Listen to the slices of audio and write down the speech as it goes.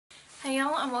Hey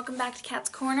y'all, and welcome back to Cat's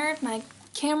Corner. My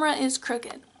camera is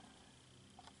crooked.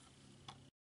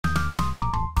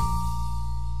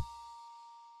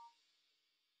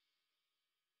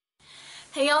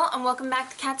 Hey y'all, and welcome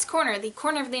back to Cat's Corner, the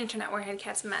corner of the internet where I had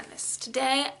Cat's Madness.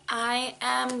 Today I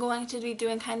am going to be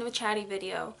doing kind of a chatty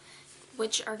video,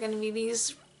 which are going to be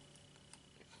these,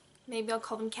 maybe I'll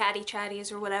call them catty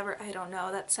chatties or whatever, I don't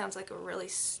know, that sounds like a really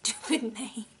stupid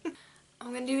name.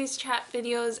 I'm going to do these chat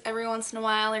videos every once in a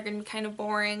while. They're going to be kind of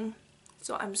boring,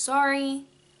 so I'm sorry,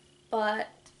 but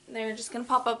they're just going to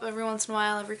pop up every once in a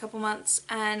while, every couple months,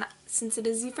 and since it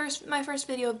is my first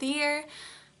video of the year,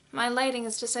 my lighting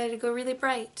has decided to go really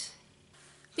bright.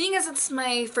 Being as it's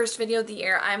my first video of the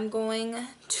year, I'm going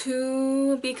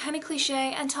to be kind of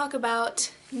cliche and talk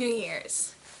about New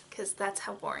Year's, because that's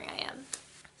how boring I am.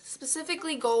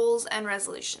 Specifically goals and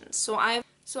resolutions. So I've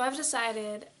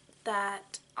decided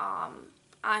that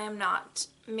I am not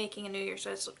making a New Year's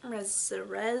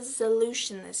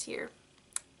resolution this year.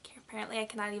 Apparently I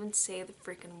cannot even say the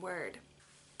freaking word.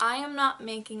 I am not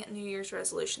making a New Year's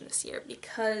resolution this year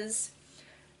because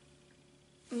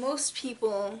most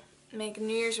people make a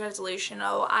New Year's resolution,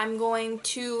 oh, I'm going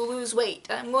to lose weight,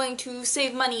 I'm going to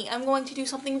save money, I'm going to do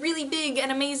something really big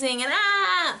and amazing, and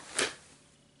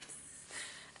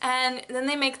And then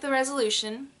they make the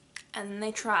resolution, and then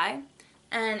they try,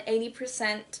 and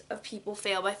 80% of people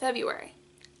fail by February.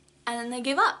 And then they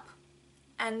give up.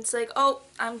 And it's like, oh,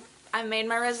 I made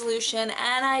my resolution,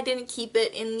 and I didn't keep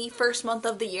it in the first month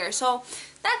of the year, so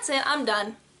that's it, I'm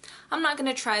done. I'm not going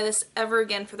to try this ever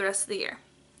again for the rest of the year.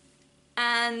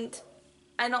 And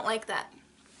I don't like that.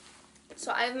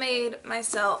 So I've made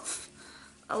myself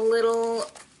a little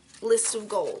list of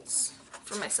goals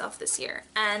for myself this year.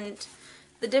 And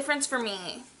the difference for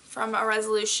me from a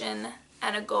resolution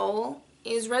and a goal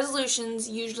is resolutions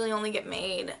usually only get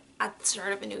made at the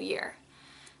start of a new year.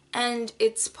 And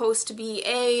it's supposed to be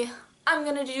I'm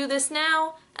gonna do this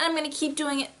now, and I'm gonna keep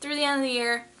doing it through the end of the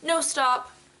year, no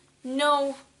stop,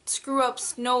 no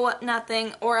screw-ups, no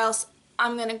nothing, or else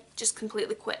I'm gonna just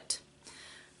completely quit.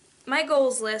 My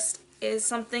goals list is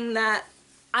something that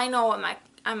I know I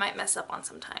might mess up on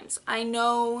sometimes. I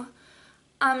know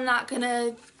I'm not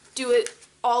gonna do it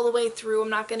all the way through, I'm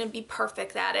not gonna be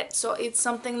perfect at it, so it's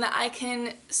something that I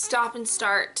can stop and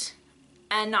start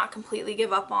and not completely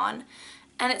give up on.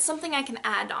 And it's something I can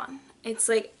add on. It's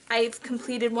like, I've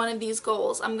completed one of these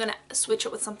goals, I'm gonna switch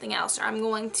it with something else, or I'm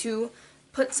going to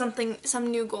put some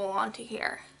new goal onto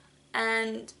here.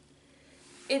 And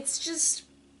it's just,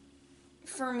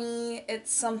 for me,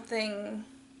 it's something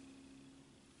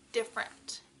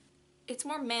different. It's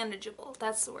more manageable,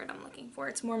 that's the word I'm looking for.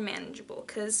 It's more manageable,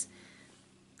 because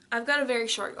I've got a very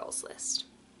short goals list.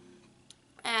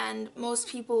 And most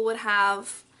people would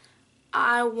have,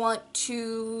 I want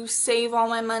to save all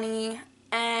my money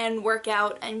and work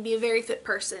out and be a very fit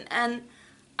person. And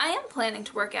I am planning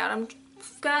to work out. I've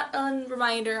got a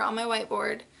reminder on my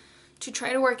whiteboard to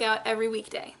try to work out every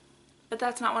weekday. But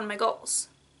that's not one of my goals.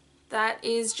 That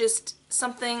is just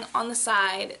something on the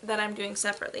side that I'm doing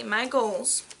separately. My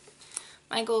goals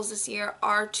this year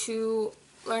are to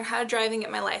learn how to drive and get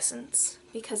my license,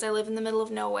 because I live in the middle of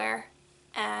nowhere,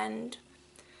 and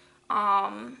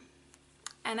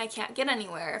I can't get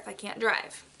anywhere if I can't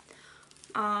drive.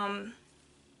 I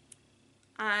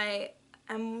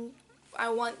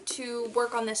want to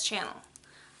work on this channel.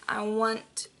 I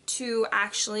want to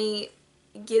actually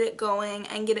get it going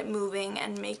and get it moving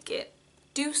and make it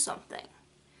do something.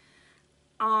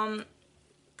 And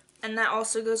that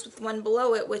also goes with one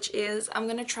below it, which is I'm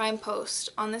gonna try and post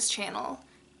on this channel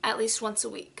at least once a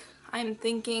week. I'm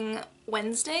thinking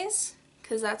Wednesdays,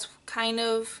 because that's kind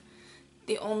of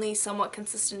the only somewhat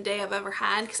consistent day I've ever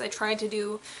had, because I tried to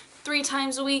do 3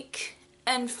 times a week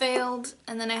and failed,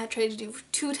 and then I tried to do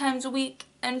 2 times a week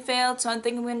and failed, so I'm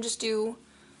thinking I'm going to just do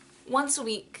once a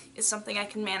week is something I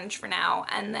can manage for now,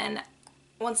 and then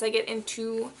once I get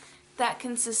into that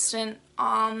consistent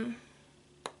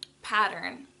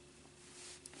pattern,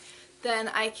 then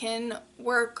I can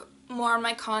work more on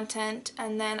my content,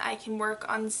 and then I can work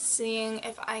on seeing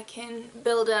if I can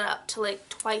build it up to like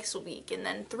twice a week and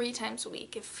then 3 times a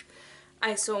week if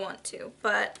I so want to.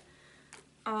 But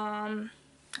I'll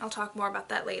talk more about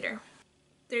that later.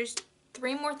 There's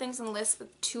 3 more things on the list, but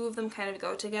 2 of them kind of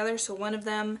go together. So one of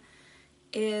them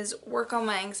is work on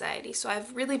my anxiety. So I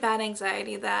have really bad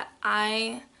anxiety that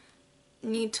I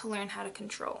need to learn how to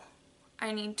control.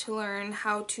 I need to learn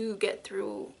how to get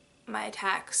through my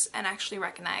attacks and actually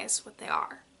recognize what they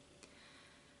are.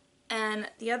 And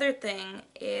the other thing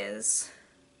is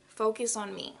focus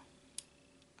on me.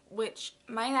 which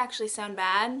might actually sound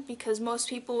bad because most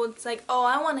people would say, oh,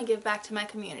 I want to give back to my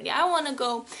community. I want to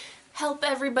go help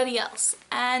everybody else.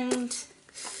 And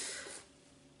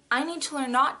I need to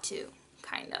learn not to,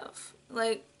 kind of.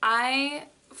 Like, I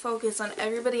focus on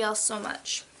everybody else so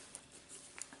much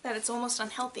that it's almost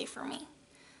unhealthy for me.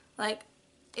 Like,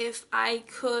 if I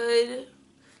could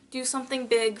do something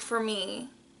big for me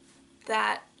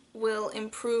that will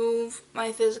improve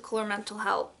my physical or mental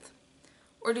health,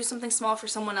 or do something small for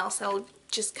someone else that'll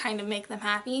just kind of make them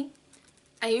happy,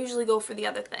 I usually go for the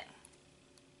other thing,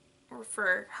 or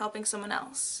for helping someone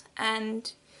else.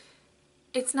 And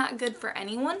it's not good for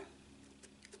anyone.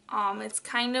 It's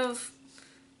kind of,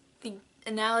 the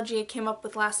analogy I came up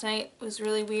with last night was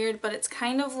really weird, but it's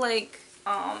kind of like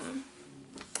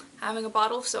having a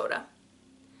bottle of soda.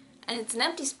 And it's an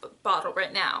empty bottle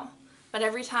right now, but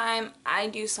every time I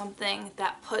do something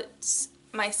that puts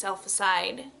myself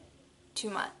aside too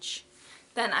much,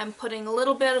 then I'm putting a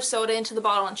little bit of soda into the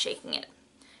bottle and shaking it.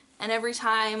 And every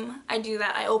time I do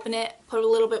that, I open it, put a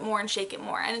little bit more, and shake it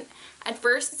more. And at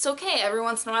first it's okay. Every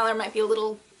once in a while there might be a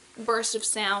little burst of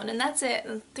sound, and that's it.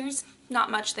 There's not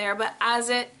much there, but as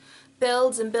it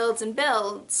builds and builds and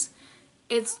builds,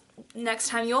 it's, next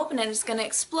time you open it, it's going to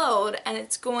explode, and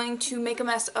it's going to make a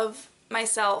mess of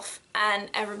myself and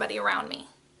everybody around me.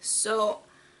 So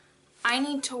I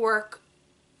need to work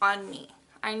on me.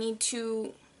 I need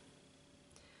to,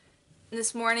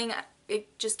 this morning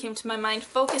it just came to my mind,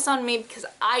 focus on me, because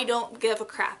I don't give a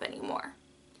crap anymore.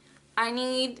 I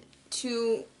need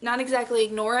to not exactly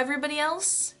ignore everybody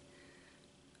else,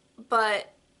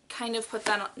 but kind of put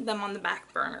them on the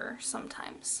back burner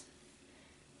sometimes.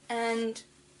 And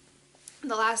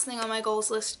the last thing on my goals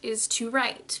list is to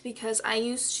write, because I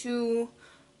used to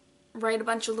write a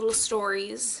bunch of little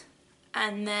stories,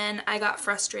 and then I got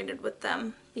frustrated with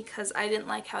them because I didn't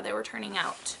like how they were turning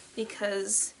out,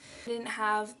 because I didn't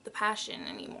have the passion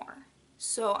anymore.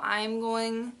 So I'm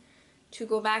going to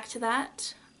go back to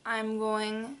that. I'm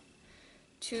going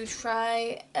to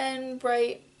try and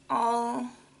write all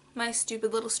my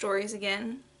stupid little stories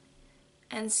again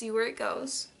and see where it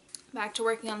goes. Back to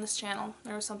working on this channel.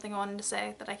 There was something I wanted to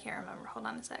say that I can't remember. Hold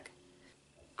on a sec.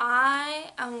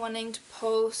 I am wanting to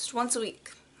post once a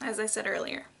week, as I said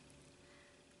earlier.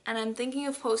 And I'm thinking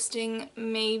of posting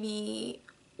maybe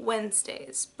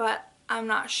Wednesdays, but I'm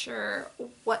not sure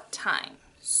what time.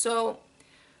 So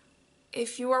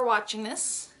if you are watching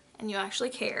this and you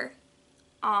actually care,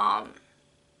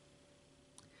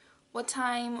 what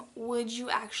time would you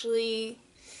actually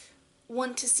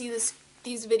want to see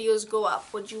these videos go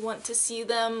up? Would you want to see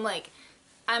them, like,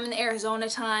 I'm in Arizona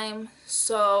time,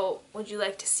 so would you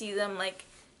like to see them like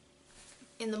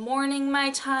in the morning my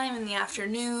time, in the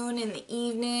afternoon, in the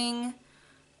evening?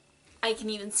 I can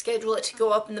even schedule it to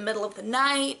go up in the middle of the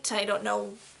night. I don't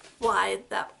know why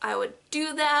that I would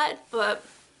do that, but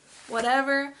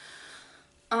whatever.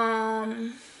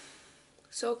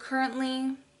 So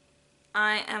currently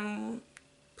I am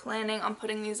planning on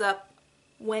putting these up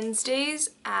Wednesdays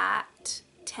at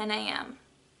 10 a.m.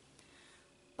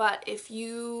 But if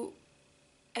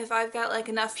I've got like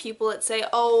enough people that say,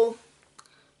 oh,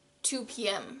 2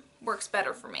 p.m. works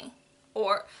better for me,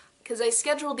 or because I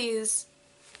schedule these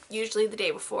usually the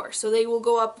day before, so they will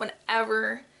go up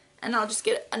whenever, and I'll just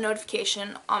get a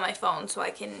notification on my phone so I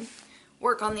can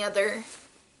work on the other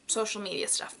social media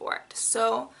stuff for it.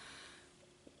 So,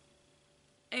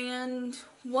 and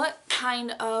what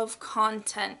kind of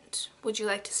content would you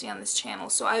like to see on this channel?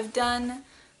 So I've done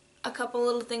a couple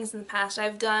little things in the past.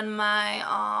 I've done my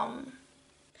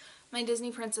my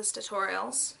Disney Princess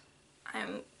tutorials.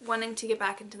 I'm wanting to get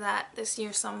back into that this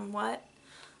year somewhat.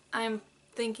 I'm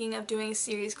thinking of doing a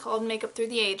series called Makeup Through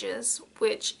the Ages,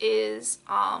 which is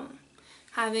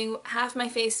having half my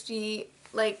face be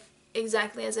like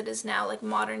exactly as it is now, like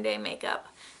modern day makeup,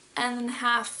 and then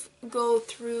half go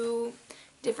through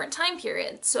different time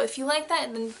periods. So if you like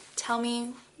that, then tell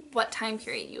me what time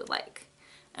period you would like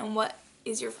and what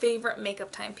is your favorite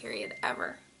makeup time period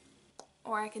ever.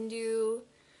 Or I can do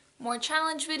more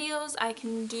challenge videos, I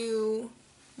can do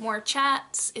more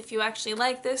chats if you actually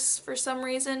like this for some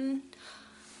reason.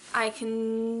 I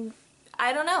don't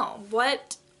know,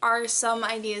 what are some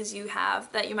ideas you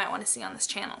have that you might want to see on this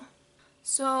channel?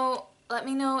 So let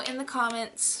me know in the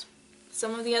comments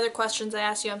some of the other questions I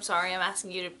asked you. I'm sorry, I'm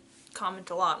asking you to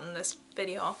comment a lot in this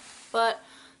video, but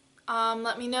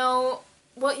let me know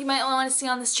what you might want to see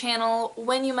on this channel,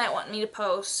 when you might want me to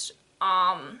post,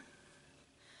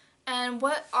 and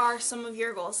what are some of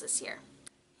your goals this year?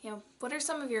 You know, what are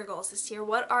some of your goals this year?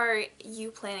 What are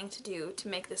you planning to do to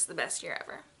make this the best year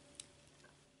ever?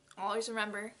 always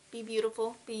remember, be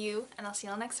beautiful, be you, and I'll see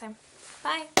y'all next time.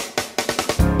 Bye!